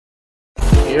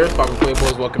here, Poppin'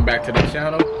 Playboys. Welcome back to the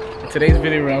channel. In today's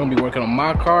video, we're gonna be working on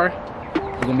my car.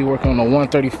 We're gonna be working on the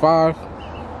 135.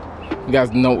 You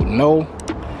guys know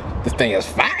this thing is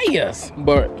fire.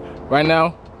 But right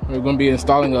now, we're gonna be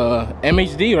installing a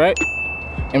MHD, right?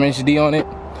 MHD on it,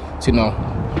 so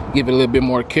give it a little bit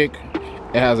more kick.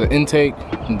 It has an intake,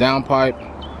 downpipe,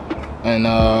 and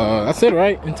that's it,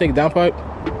 right? Intake, downpipe.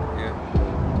 Yeah.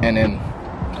 And then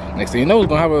next thing you know, it's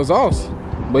gonna have an exhaust.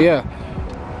 But yeah,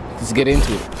 let's get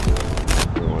into it.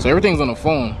 So everything's on the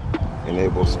phone.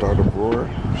 Enable startup roar.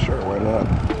 Sure, why not?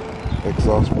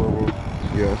 Exhaust bubble.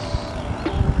 Yes.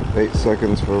 8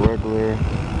 seconds for regular.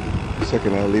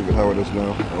 Second, I'll leave it how it is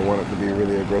now. I want it to be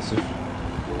really aggressive.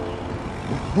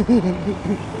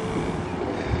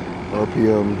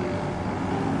 RPM.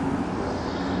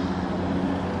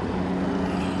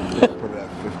 Put it at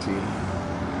 15.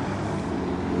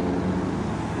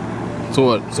 So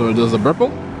what? So it does a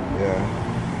burple? Yeah.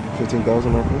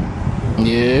 15,000 RPM?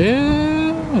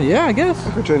 Yeah, I guess.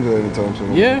 I could change it anytime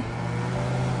soon. Yeah.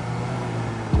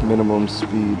 Minimum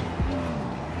speed.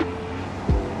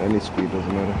 Any speed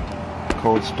doesn't matter.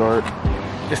 Cold start.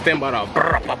 This thing about a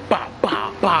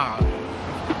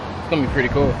it's gonna be pretty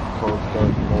cool. Cold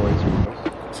start noise.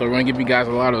 So we're gonna give you guys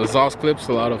a lot of exhaust clips,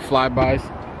 a lot of flybys.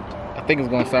 I think it's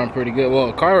gonna sound pretty good. Well,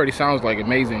 the car already sounds like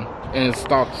amazing, and it's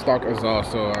stock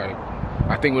exhaust. So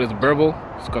I think with its burble,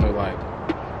 it's gonna like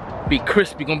be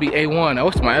crispy, gonna be A1. I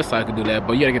wish my SI could do that,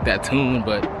 but you gotta get that tune.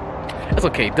 But it's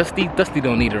okay. Dusty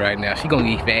don't need it right now. She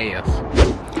gonna get fast.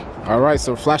 All right,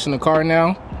 so flashing the car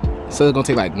now. So it's gonna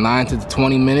take like 9 to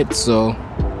 20 minutes. So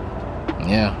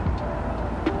yeah,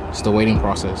 it's the waiting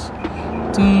process.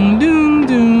 Dun, dun,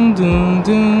 dun, dun,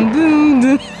 dun, dun,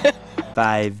 dun.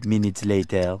 5 minutes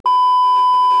later.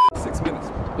 6 minutes.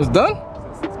 It's done?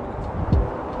 6 minutes.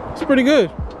 It's pretty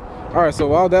good. All right, so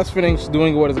while that's finished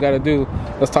doing what it's got to do,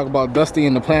 let's talk about Dusty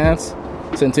and the plans,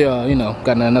 since got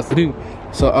nothing else to do.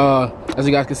 So as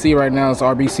you guys can see right now, it's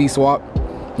RBC swap.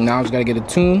 Now I just got to get a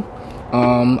tune.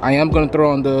 I am going to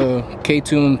throw on the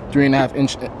K-Tune 3.5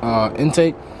 inch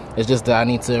intake. It's just that I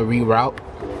need to reroute.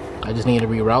 I just need to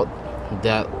reroute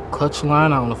that clutch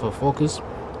line. I don't know if it'll focus.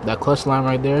 That clutch line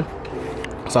right there.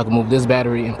 So I can move this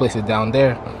battery and place it down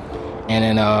there. And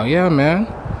then, yeah, man.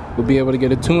 We'll be able to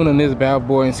get a tune on this bad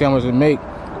boy and see how much it make.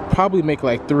 Probably make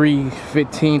like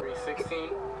 315, 316.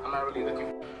 I'm not really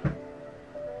looking.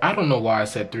 I don't know why I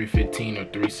said 315 or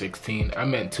 316. I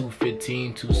meant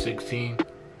 215, 216.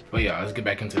 But yeah, let's get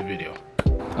back into the video.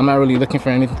 I'm not really looking for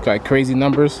anything like crazy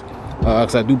numbers,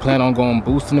 because I do plan on going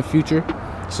boost in the future.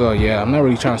 So yeah, I'm not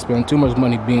really trying to spend too much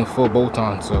money being full bolt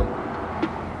on. So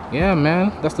yeah,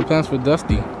 man, that's the plans for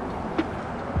Dusty.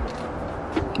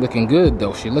 Looking good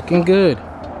though. She looking good.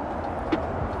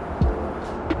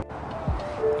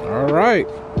 All right,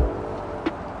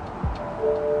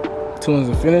 tunes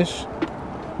are finished.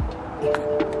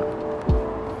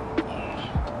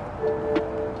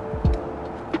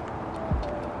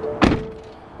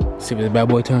 See if this bad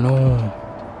boy turn on.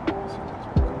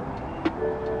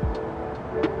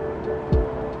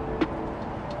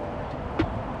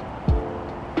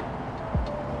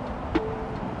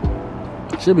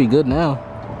 Should be good now.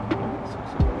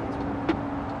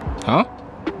 Huh?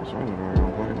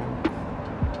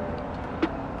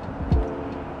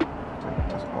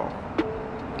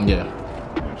 Yeah.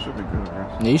 It should be good,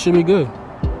 guys. Yeah, you should be good.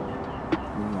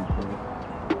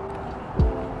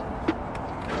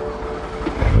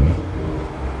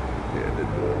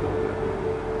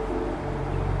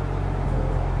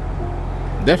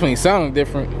 Definitely sounding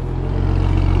different.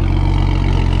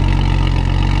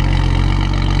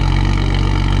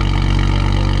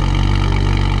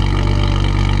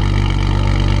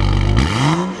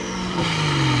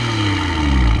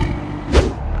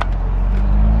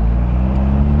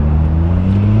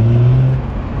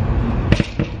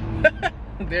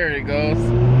 There it goes.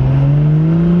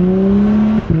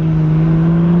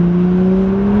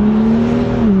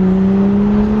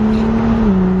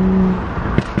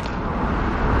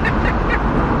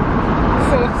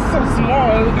 so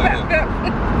small.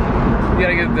 You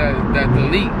gotta get that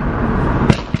delete.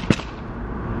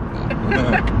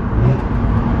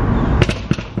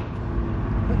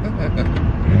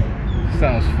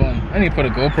 Sounds fun. I need to put a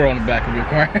GoPro on the back of your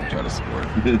car. Try to sport.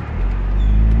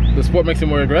 The sport makes it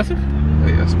more aggressive? Oh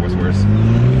yeah, sport's worse.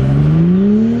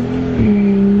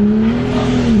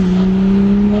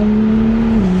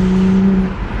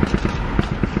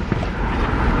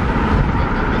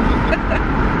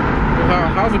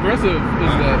 How's aggressive? Is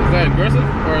that aggressive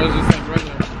or is it just like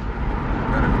regular?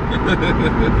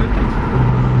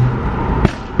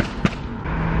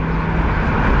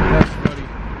 That's funny.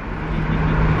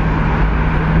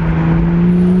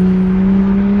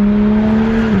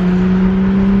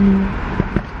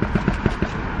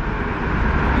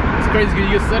 crazy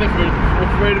because you get set it for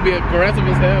afraid to be aggressive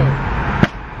as hell.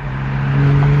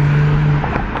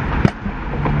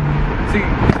 See,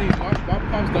 my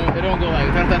pumps don't go like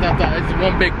ta ta ta ta. It's just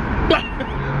one big. Yeah,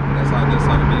 that's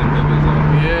how the BMWs are.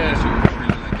 Yeah. You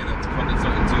like get up to front a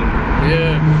certain tune.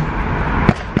 Yeah.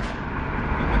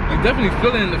 You definitely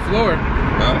feel it in the floor.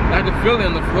 Huh? I can feel it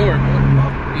in the floor.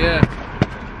 Yeah.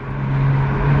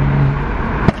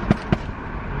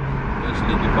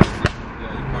 Eventually, you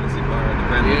probably see fire.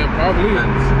 Depends. Yeah, probably.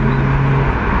 Depends.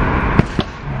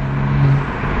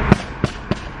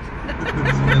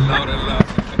 Loud and loud.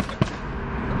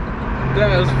 That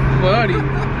is funny.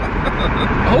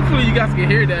 Hopefully you guys can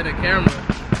hear that in the camera.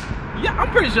 Yeah, I'm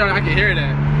pretty sure I can hear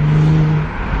that.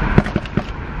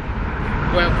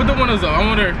 Well, put the windows up. I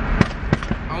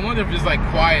wonder if it's like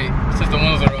quiet since the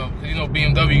windows are up. You know,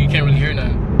 BMW, you can't really hear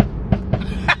nothing.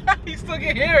 You still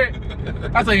can hear it.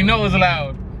 That's how you know it's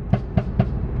loud.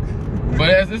 But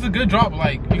it's a good drop.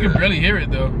 Like you can barely hear it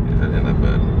though. Yeah, not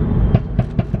bad.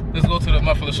 Let's go to the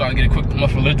muffler shop and get a quick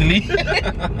muffler delete.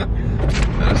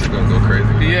 That's gonna go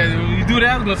crazy. Yeah, when you do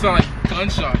that, it's gonna sound like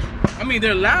gunshots. I mean,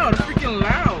 they're loud, freaking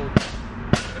loud.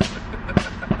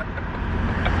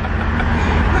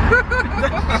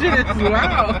 That shit is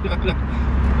loud.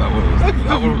 That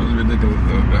one was ridiculous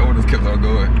though. That one just kept on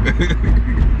going.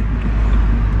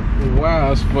 Wow,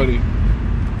 that's funny.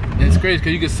 And it's crazy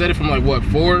because you can set it from like what,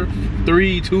 4,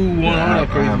 3, 2, 1. Yeah, I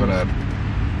have it at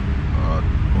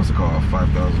what's it called?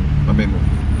 5,000. I mean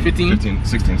 15?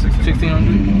 1600. 1600.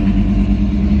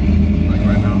 Like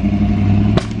right now.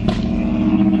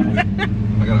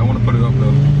 I want to put it up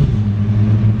though.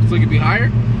 So it could be higher?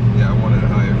 Yeah, I wanted it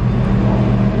higher.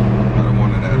 I don't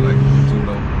want it at like too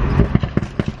low.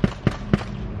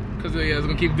 Cause yeah, it's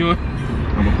gonna keep doing.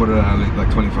 I'm gonna put it at like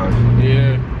 25.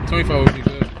 Yeah, 25 would be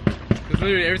good. Cause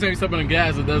literally every time you step on the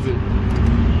gas, it does it.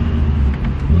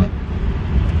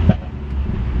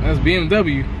 That's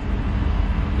BMW.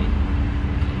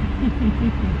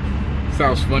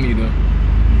 Sounds funny though.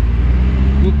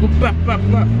 Whoop, whoop, bop, bop,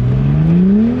 bop.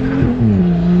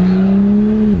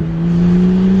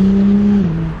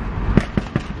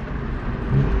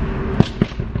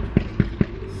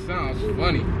 Sounds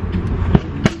funny.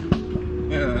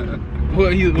 Yeah.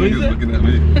 What he was looking at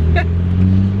me.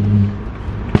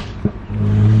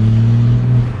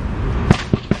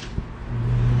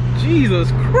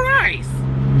 Jesus Christ!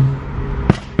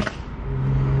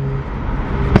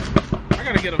 I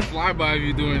gotta get a flyby of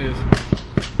you doing this.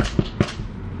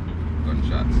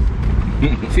 Gunshots.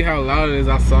 See how loud it is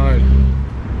outside.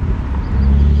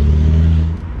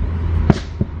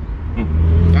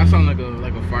 That sounds like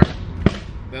a fire.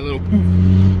 That little poof.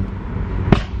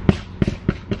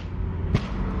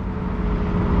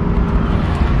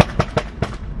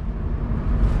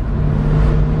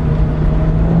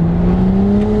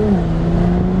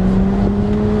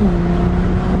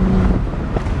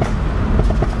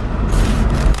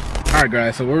 Alright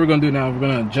guys, so what we're gonna do now, we're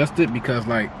gonna adjust it because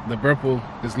like the burple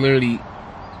is literally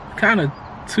kind of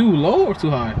too low or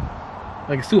too high.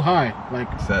 Like it's too high. Like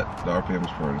Set the RPMs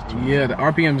for it is too low. yeah, the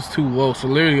RPM is too low. So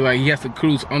literally like he has to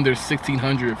cruise under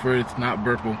 1600 for it's not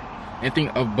burple. Anything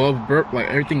above burp, like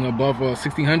everything above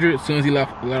 1600, as soon as he let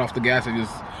off the gas, it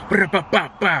just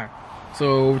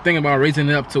so we're thinking about raising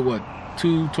it up to what,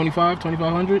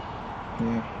 2500.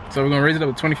 Yeah. So we're gonna raise it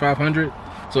up to 2500.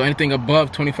 So anything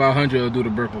above 2500 will do the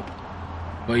burple.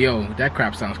 But yo, that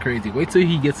crap sounds crazy. Wait till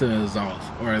he gets an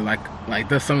exhaust or like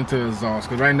does something to the exhaust.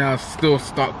 Cause right now it's still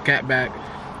stock catback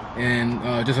and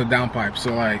just a downpipe.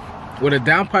 So like with a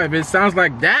downpipe, it sounds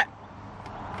like that.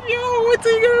 Yo, wait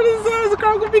till you get an exhaust. The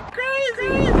car gonna be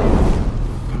crazy.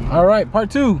 All right, part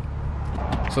 2.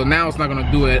 So now it's not gonna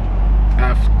do it.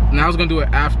 Now it's gonna do it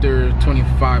after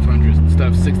 2500 instead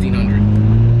of 1600.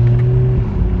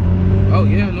 Oh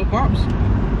yeah, no pops.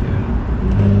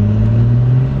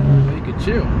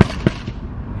 Chill.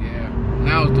 Yeah.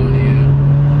 Now it's doing it.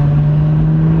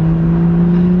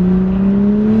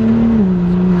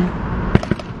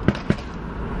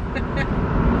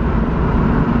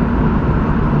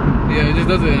 Yeah, it just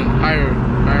does it in higher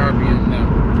RPM now.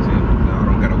 See, now I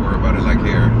don't gotta worry about it like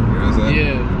here. You know what I'm saying?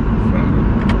 Yeah.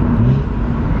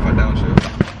 If I downshift.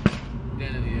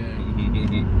 Yeah.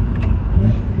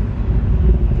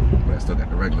 But I still got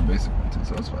the regular basic one too,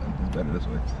 so it's fine. It's better this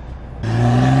way.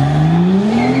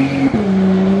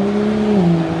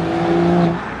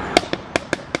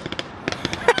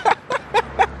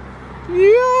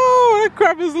 Yo, that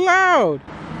crap is loud.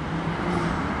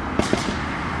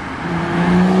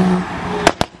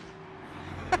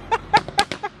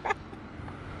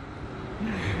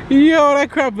 Yo, that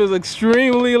crap is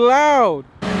extremely loud.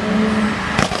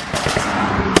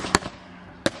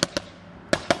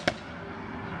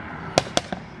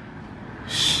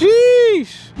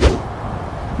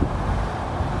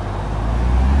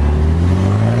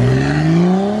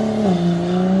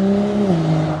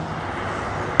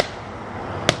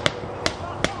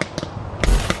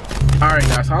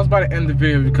 about to end the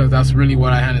video because that's really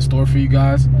what I had in store for you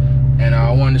guys. And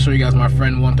I wanted to show you guys my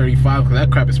friend 135 because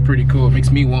that crap is pretty cool. It makes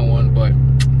me want one, but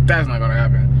that's not gonna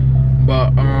happen.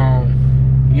 But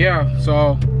yeah,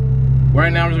 so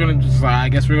right now we're gonna just I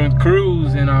guess we're gonna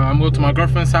cruise, and I'm going to my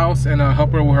girlfriend's house and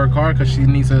help her with her car because she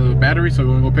needs a battery. So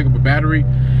we're gonna go pick up a battery,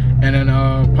 and then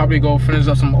probably go finish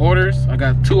up some orders. I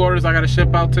got 2 orders I gotta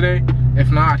ship out today. If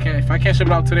not, if I can't ship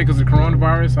it out today because of the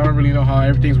coronavirus, I don't really know how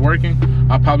everything's working.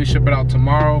 I'll probably ship it out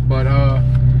tomorrow. But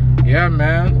yeah,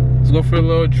 man, let's go for a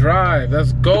little drive.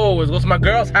 Let's go to my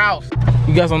girl's house.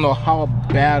 You guys don't know how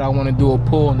bad I want to do a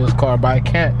pull in this car, but I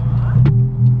can't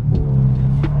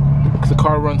because the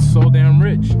car runs so damn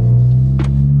rich.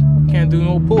 Can't do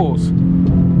no pulls.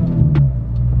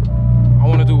 I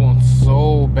want to do one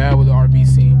so bad with the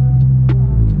RBC.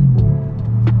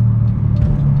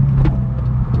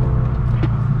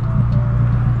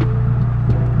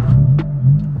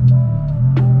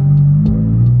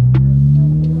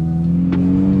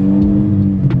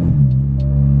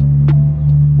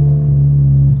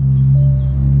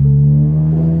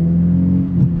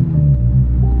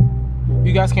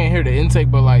 You guys can't hear the intake,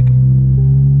 but like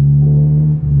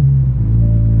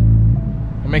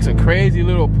it makes a crazy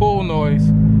little pull noise.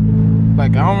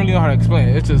 Like I don't really know how to explain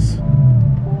it. It just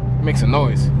makes a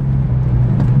noise.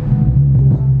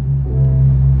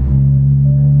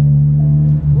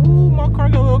 Ooh, my car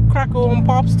got a little crackle on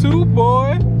pops too,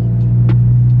 boy.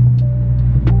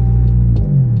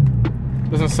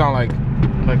 Doesn't sound like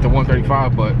the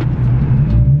 135, but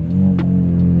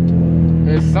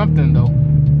it's something though.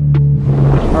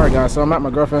 Alright guys, so I'm at my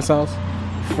girlfriend's house.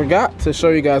 Forgot to show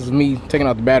you guys me taking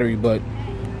out the battery, but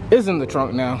it's in the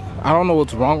trunk now. I don't know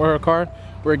what's wrong with her car.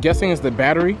 We're guessing it's the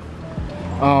battery.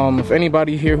 If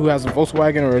anybody here who has a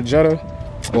Volkswagen or a Jetta,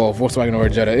 well, Volkswagen or a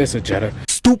Jetta, it's a Jetta.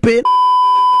 Stupid!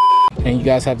 And you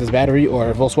guys have this battery,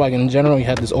 or Volkswagen in general, you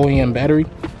have this OEM battery.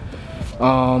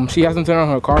 She hasn't turned on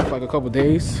her car for like a couple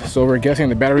days, so we're guessing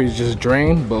the battery is just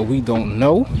drained, but we don't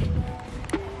know.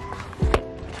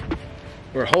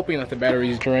 We're hoping that the battery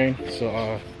is drained,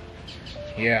 so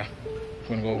yeah,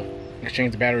 we're gonna go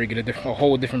exchange the battery, get a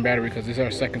whole different battery because this is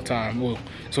our second time. Well,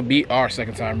 this will be our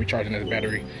second time recharging this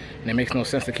battery, and it makes no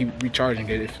sense to keep recharging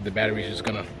it if the battery is just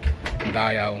gonna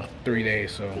die out in 3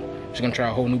 days. So she's gonna try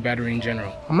a whole new battery in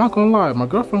general. I'm not gonna lie, my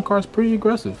girlfriend's car is pretty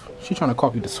aggressive. She's trying to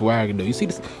copy the swag though. You see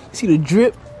this? You see the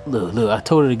drip? Look, I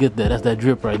told her to get that. That's that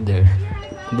drip right there.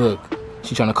 Look,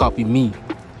 she's trying to copy me.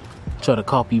 Try to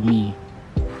copy me.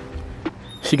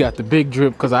 She got the big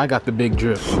drip because I got the big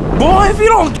drip. Boy, if you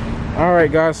don't.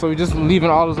 Alright guys, so we're just leaving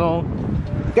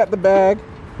AutoZone. Got the bag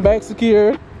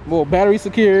secured. Well, battery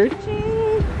secured.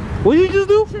 What did you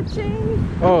just do?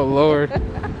 Oh Lord.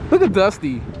 Look at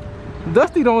Dusty.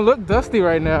 Dusty don't look dusty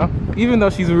right now. Even though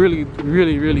she's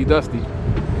really dusty.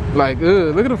 Like,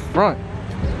 ugh, look at the front.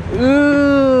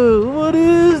 Ugh, what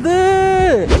is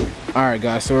that? Alright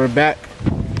guys, so we're back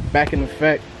in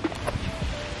effect.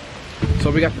 So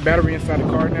we got the battery inside the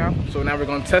car now. So now we're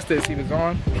gonna test it, see if it's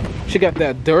on. She got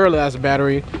that Duralast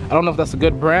battery. I don't know if that's a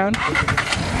good brand,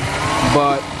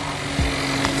 but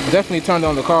definitely turned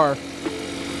on the car.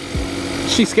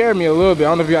 She scared me a little bit. I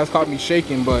don't know if you guys caught me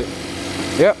shaking, but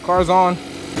yep, car's on.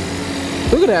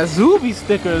 Look at that zoovie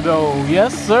sticker though.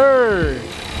 Yes, sir.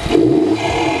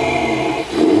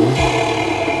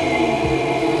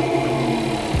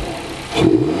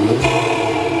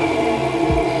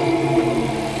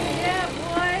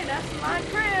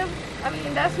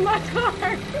 That's my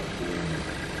car.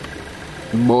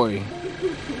 Boy.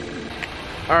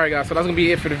 Alright guys, so that's gonna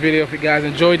be it for the video. If you guys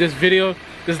enjoyed this video,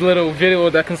 this little video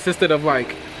that consisted of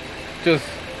like just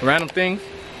random things,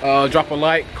 drop a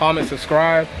like, comment,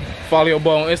 subscribe, follow your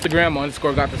boy on Instagram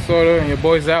 _GotTheSoda, and your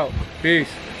boy's out. Peace.